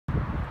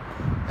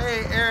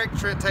Hey Eric,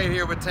 Trent, Tate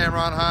here with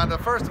Tameron Honda.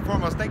 First and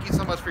foremost, thank you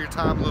so much for your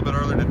time a little bit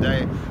earlier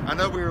today. I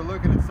know we were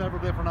looking at several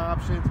different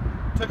options.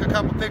 Took a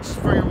couple pictures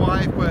for your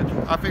wife, but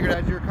I figured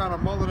as you're kind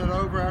of mulling it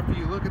over after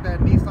you look at that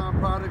Nissan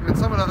product and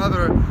some of the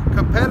other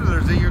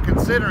competitors that you're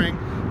considering,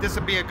 this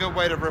would be a good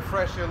way to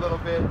refresh you a little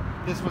bit.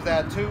 This was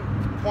that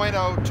 2.0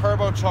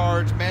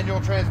 turbocharged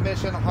manual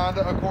transmission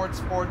Honda Accord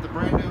Sport, the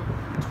brand new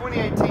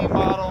 2018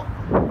 model.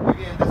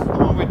 Again, this is the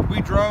one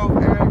we drove,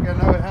 Eric. I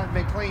know it hasn't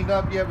been cleaned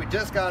up yet. We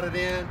just got it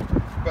in.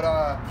 But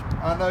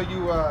I know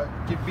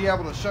you'd be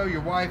able to show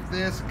your wife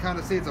this and kind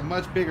of see it's a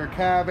much bigger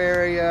cab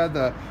area.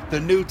 The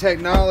new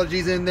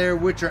technologies in there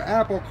with your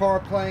Apple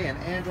CarPlay and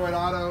Android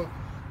Auto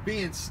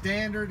being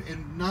standard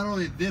in not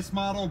only this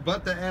model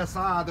but the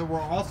SI that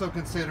we're also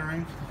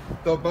considering.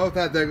 They'll both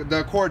have the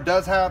Accord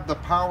does have the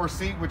power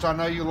seat, which I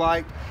know you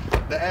liked.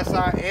 The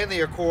SI and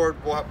the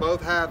Accord will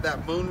both have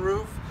that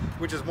moonroof,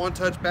 which is one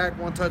touch back,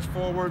 one touch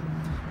forward.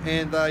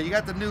 And you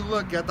got the new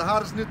look, you got the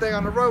hottest new thing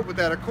on the road with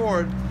that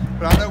Accord.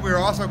 But I know we were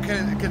also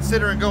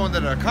considering going to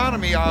the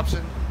economy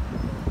option.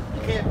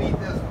 You can't beat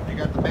this one. You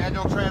got the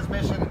manual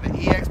transmission and the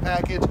EX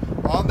package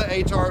on the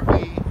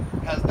HRV.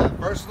 Has that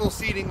versatile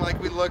seating like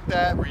we looked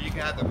at, where you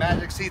can have the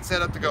magic seat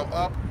set up to go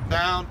up,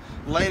 down,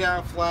 lay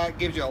down flat.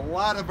 Gives you a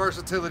lot of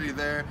versatility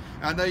there.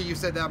 I know you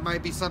said that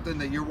might be something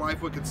that your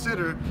wife would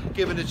consider,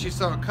 given that she's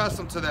so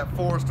accustomed to that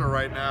Forester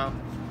right now.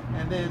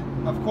 And then,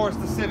 of course,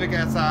 the Civic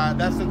SI.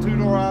 That's the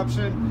two-door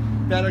option.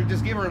 That'll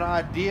just give her an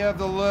idea of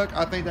the look.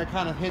 I think that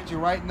kind of hits you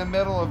right in the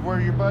middle of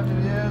where your budget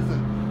is.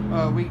 And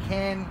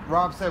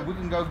Rob said we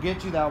can go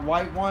get you that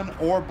white one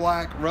or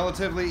black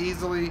relatively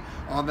easily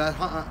on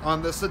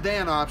the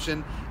sedan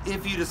option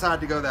if you decide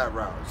to go that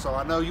route. So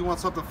I know you want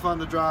something fun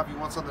to drive, you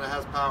want something that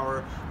has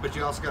power, but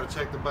you also got to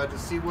check the budget,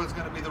 see what's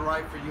going to be the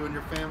right for you and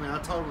your family. I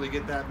totally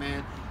get that,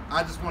 man.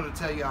 I just wanted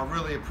to tell you I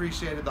really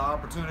appreciated the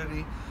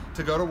opportunity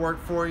to go to work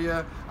for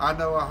you. I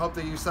hope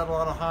that you settle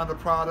on a Honda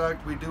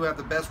product. We do have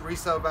the best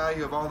resale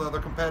value of all the other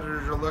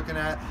competitors you're looking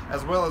at,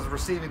 as well as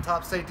receiving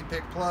top safety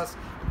pick plus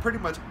and pretty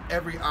much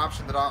every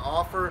option that I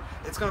offer.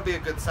 It's going to be a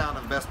good sound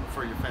investment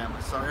for your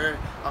family. So Eric,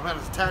 I'm going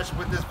to attach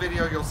with this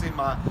video. You'll see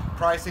my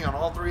pricing on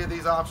all three of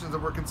these options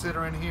that we're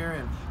considering here,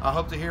 and I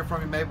hope to hear from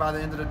you maybe by the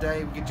end of the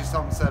day. We get you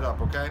something set up,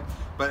 okay?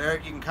 But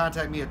Eric, you can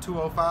contact me at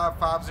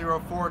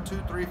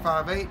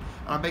 205-504-2358. And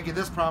I'll make you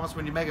this promise: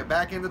 when you make it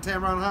back into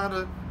Tameron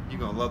Honda, you're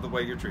going to love the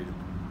way you're treated.